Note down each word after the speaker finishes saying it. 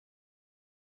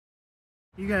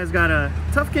You guys got a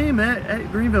tough game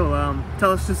at Greenville. Tell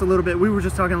us just a little bit. We were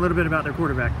just talking a little bit about their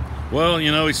quarterback. Well,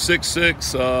 you know, he's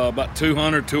 6'6", about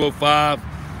 200, 205.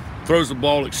 Throws the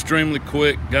ball extremely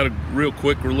quick. Got a real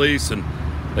quick release, and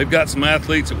they've got some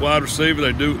athletes at wide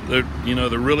receiver.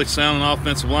 They're really sound on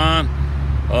offensive line.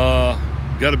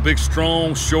 Got a big,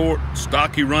 strong, short,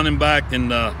 stocky running back,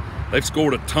 and they've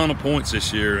scored a ton of points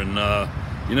this year. And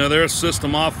you know, they're a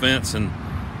system offense, and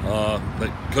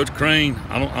Coach Crane,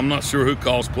 I'm not sure who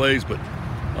calls plays, but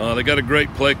they got a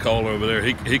great play caller over there.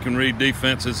 He can read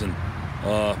defenses and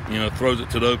you know, throws it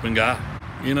to the open guy.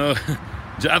 You know,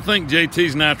 I think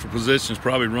JT's natural position is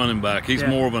probably running back. He's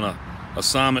more of an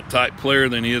assignment type player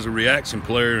than he is a reaction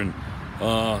player, and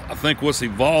I think what's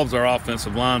evolved, our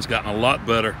offensive line's gotten a lot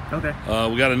better. Okay.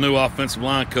 We got a new offensive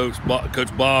line coach,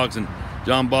 Coach Boggs, and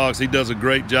John Boggs. He does a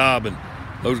great job, and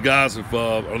those guys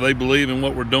they believe in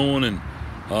what we're doing. And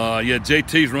yeah,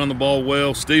 JT's run the ball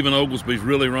well. Stephen Oglesby's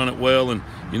really run it well. And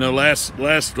you know, last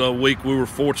week we were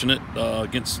fortunate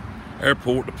against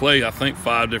Airport to play, I think,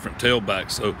 5 different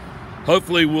tailbacks. So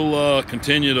hopefully we'll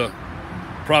continue to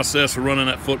process of running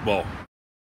that football.